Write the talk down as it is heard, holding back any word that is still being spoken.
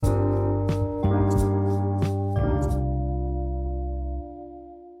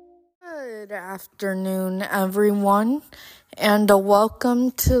afternoon, everyone, and welcome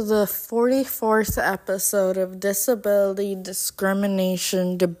to the 44th episode of Disability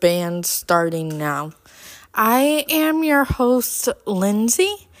Discrimination Demand Starting Now. I am your host,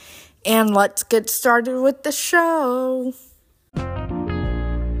 Lindsay, and let's get started with the show.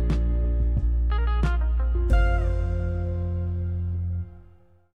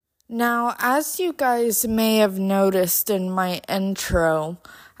 Now, as you guys may have noticed in my intro,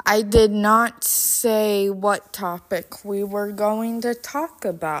 I did not say what topic we were going to talk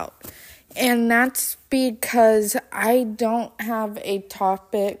about. And that's because I don't have a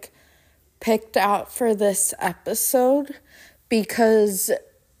topic picked out for this episode because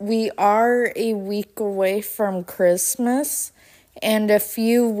we are a week away from Christmas and a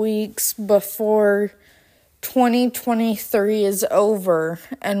few weeks before 2023 is over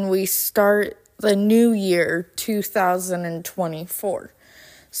and we start the new year, 2024.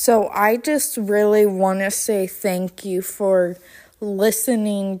 So I just really want to say thank you for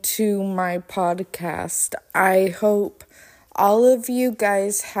listening to my podcast. I hope all of you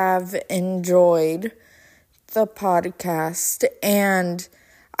guys have enjoyed the podcast. And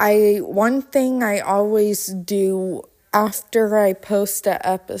one thing I always do after I post an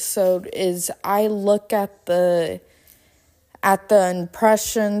episode is I look at the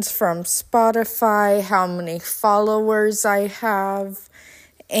impressions from Spotify, how many followers I have,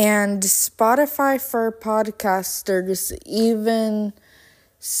 and Spotify for podcasters even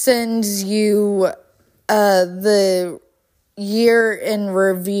sends you the year in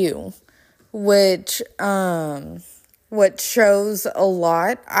review, which shows a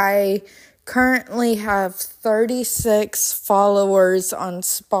lot. I currently have 36 followers on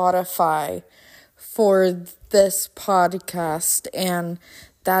Spotify for this podcast, and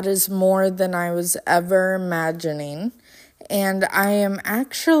that is more than I was ever imagining. And I am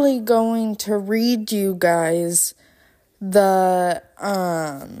actually going to read you guys the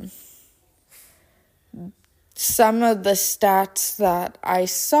some of the stats that I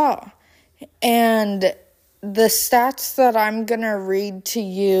saw. And the stats that I'm going to read to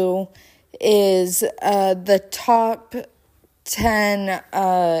you is the top 10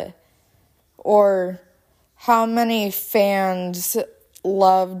 or how many fans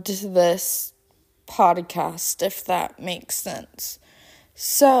loved this podcast, if that makes sense.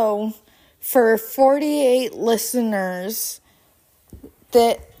 So, for 48 listeners,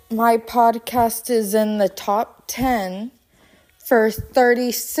 that my podcast is in the top 10. For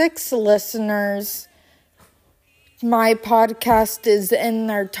 36 listeners, my podcast is in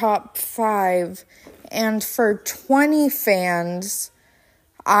their top 5. And for 20 fans,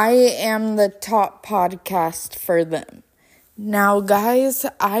 I am the top podcast for them. Now, guys,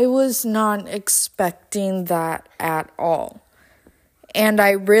 I was not expecting that at all. And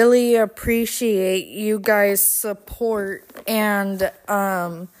I really appreciate you guys' support and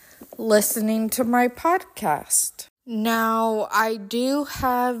listening to my podcast. Now, I do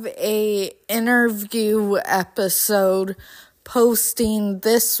have a interview episode posting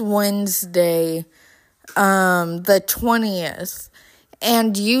this Wednesday, the 20th.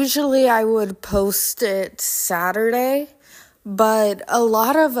 And usually I would post it Saturday, but a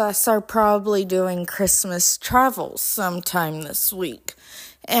lot of us are probably doing Christmas travels sometime this week.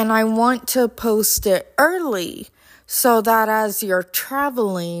 And I want to post it early so that as you're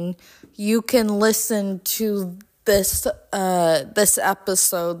traveling, you can listen to this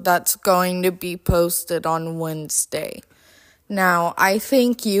episode that's going to be posted on Wednesday. Now, I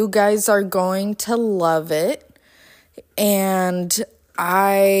think you guys are going to love it, and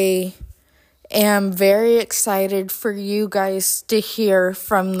I am very excited for you guys to hear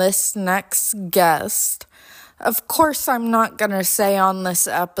from this next guest. Of course, I'm not going to say on this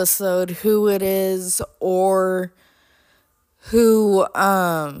episode who it is or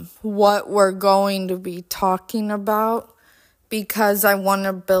what we're going to be talking about because I want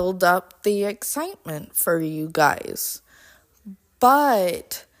to build up the excitement for you guys.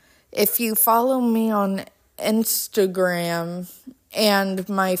 But if you follow me on Instagram and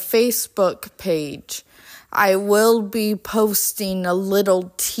my Facebook page, I will be posting a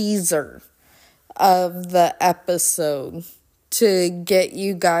little teaser of the episode to get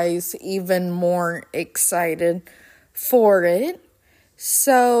you guys even more excited for it.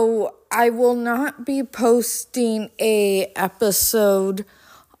 So I will not be posting a episode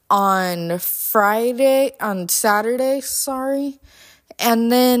on Saturday,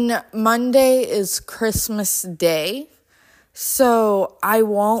 and then Monday is Christmas Day. So I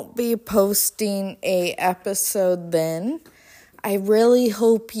won't be posting a episode then. I really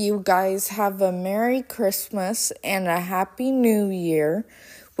hope you guys have a Merry Christmas and a Happy New Year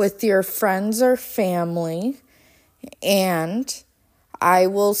with your friends or family. And I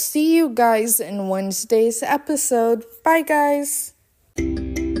will see you guys in Wednesday's episode. Bye, guys.